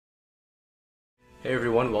Hey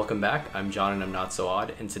everyone, welcome back. I'm John and I'm Not So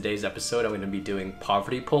Odd. In today's episode, I'm going to be doing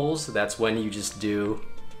poverty pulls. That's when you just do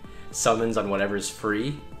summons on whatever's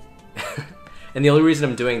free. And the only reason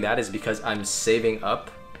I'm doing that is because I'm saving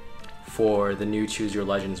up for the new Choose Your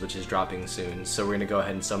Legends, which is dropping soon. So we're going to go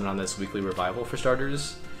ahead and summon on this weekly revival for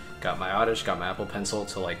starters. Got my Oddish, got my Apple Pencil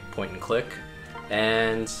to like point and click.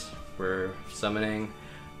 And we're summoning.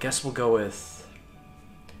 Guess we'll go with...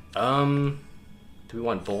 do we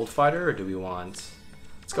want Bold Fighter or do we want...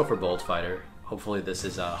 Let's go for Bold Fighter. Hopefully this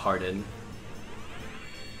is Harden.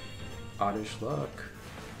 Oddish luck.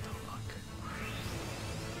 No luck.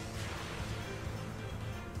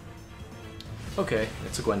 Okay,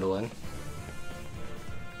 it's a Gwendolyn.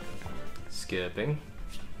 Skipping.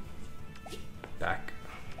 Back.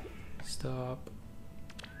 Stop.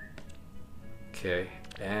 Okay,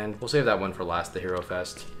 and we'll save that one for last, the Hero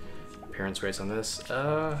Fest. Appearance race on this.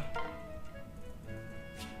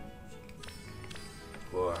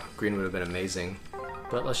 Whoa, green would have been amazing.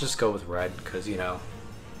 But let's just go with red, because, you know,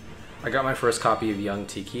 I got my first copy of Young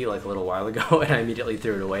Tiki like a little while ago, and I immediately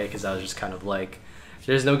threw it away because I was just kind of like,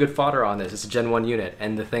 there's no good fodder on this. It's a Gen 1 unit.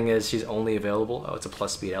 And the thing is, she's only available... Oh, it's a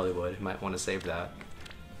plus speed Eliwood. Might want to save that.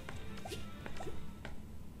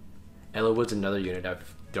 Eliwood's another unit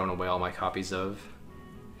I've thrown away all my copies of.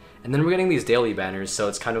 And then we're getting these daily banners, so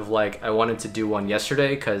it's kind of like I wanted to do one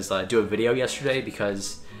yesterday, do a video yesterday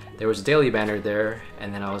because there was a daily banner there,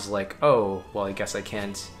 and then I was like, oh, well, I guess I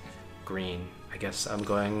can't green. I guess I'm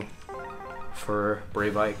going for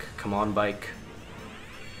Brave Bike. Come on, bike.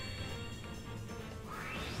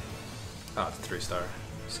 Oh, it's a 3-star.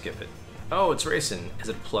 Skip it. Oh, it's racing. Is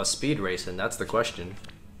it plus speed racing? That's the question.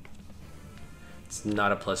 It's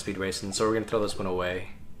not a plus speed racing, so we're gonna throw this one away,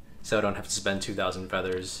 so I don't have to spend 2,000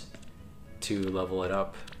 feathers to level it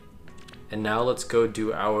up. And now let's go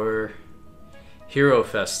do our Hero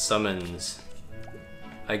Fest summons.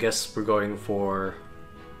 I guess we're going for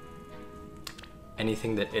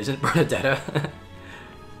anything that isn't Bernadetta.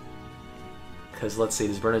 Because let's see,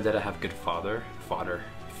 does Bernadetta have good fodder? Fodder.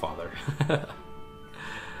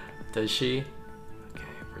 Does she? Okay,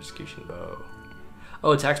 Persecution Bow.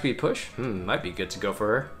 Oh, attack speed push? Might be good to go for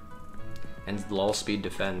her. And lull speed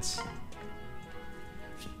defense.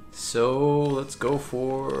 So let's go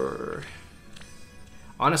for...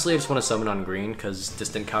 Honestly, I just want to summon on green because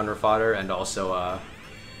distant counter fodder and also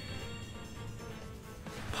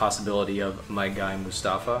possibility of my guy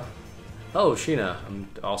Mustafa. Oh, Sheena. I'm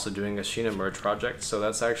also doing a Sheena merge project, so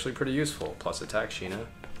that's actually pretty useful. Plus attack Sheena.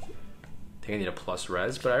 I think I need a plus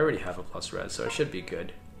res, but I already have a plus res, so it should be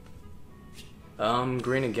good.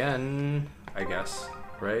 Green again, I guess,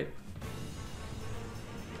 right?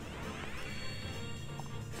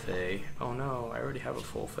 Faye. Oh no, I already have a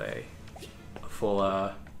full Faye. A full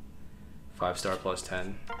 5-star plus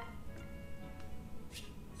 10.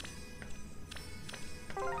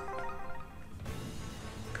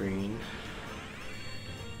 Green.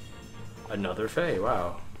 Another Faye,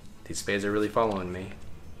 wow. These Fays are really following me.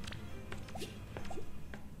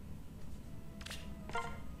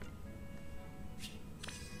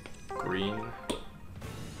 Green.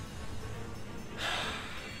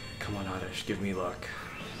 Come on, Oddish, give me luck.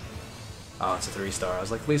 Oh, it's a 3-star. I was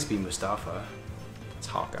like, at least be Mustafa. It's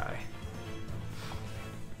Hawkeye.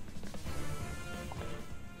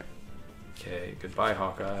 Okay, goodbye,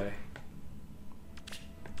 Hawkeye.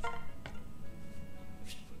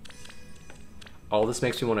 All this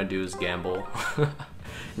makes me want to do is gamble. It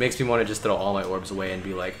makes me want to just throw all my orbs away and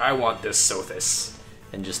be like, I want this Sothis.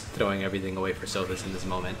 And just throwing everything away for Sothis in this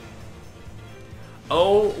moment.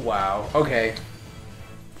 Oh, wow. Okay.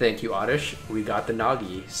 Thank you, Oddish. We got the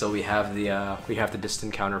Nagi, so we have the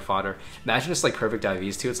distant counter fodder. Imagine it's like perfect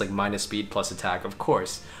IVs too. It's like minus speed plus attack. Of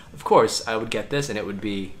course, I would get this, and it would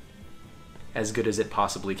be as good as it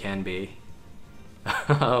possibly can be.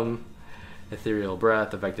 Ethereal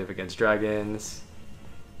Breath, effective against dragons.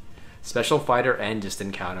 Special fighter and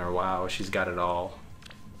distant counter. Wow, she's got it all.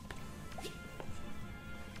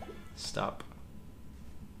 Stop.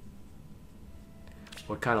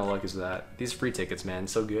 What kind of luck is that? These free tickets, man,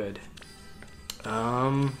 so good.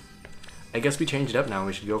 I guess we changed it up now.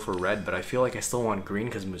 We should go for red, but I feel like I still want green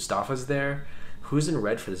because Mustafa's there. Who's in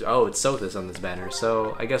red for this? Oh, it's Sothis on this banner,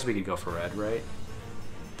 so I guess we could go for red, right?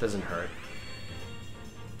 Doesn't hurt.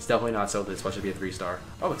 It's definitely not Sothis, but should be a 3-star.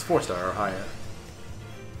 Oh, it's 4-star or higher.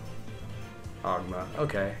 Ogma,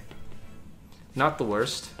 okay. Not the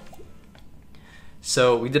worst.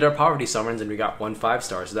 So we did our poverty summons and we got 1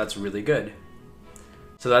 5-star, so that's really good.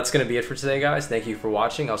 So that's going to be it for today, guys. Thank you for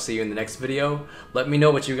watching. I'll see you in the next video. Let me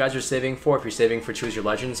know what you guys are saving for, if you're saving for Choose Your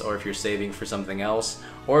Legends, or if you're saving for something else,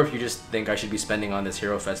 or if you just think I should be spending on this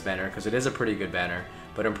Hero Fest banner, because it is a pretty good banner,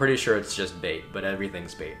 but I'm pretty sure it's just bait, but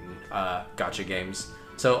everything's bait in gacha games.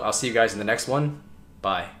 So I'll see you guys in the next one.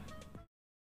 Bye.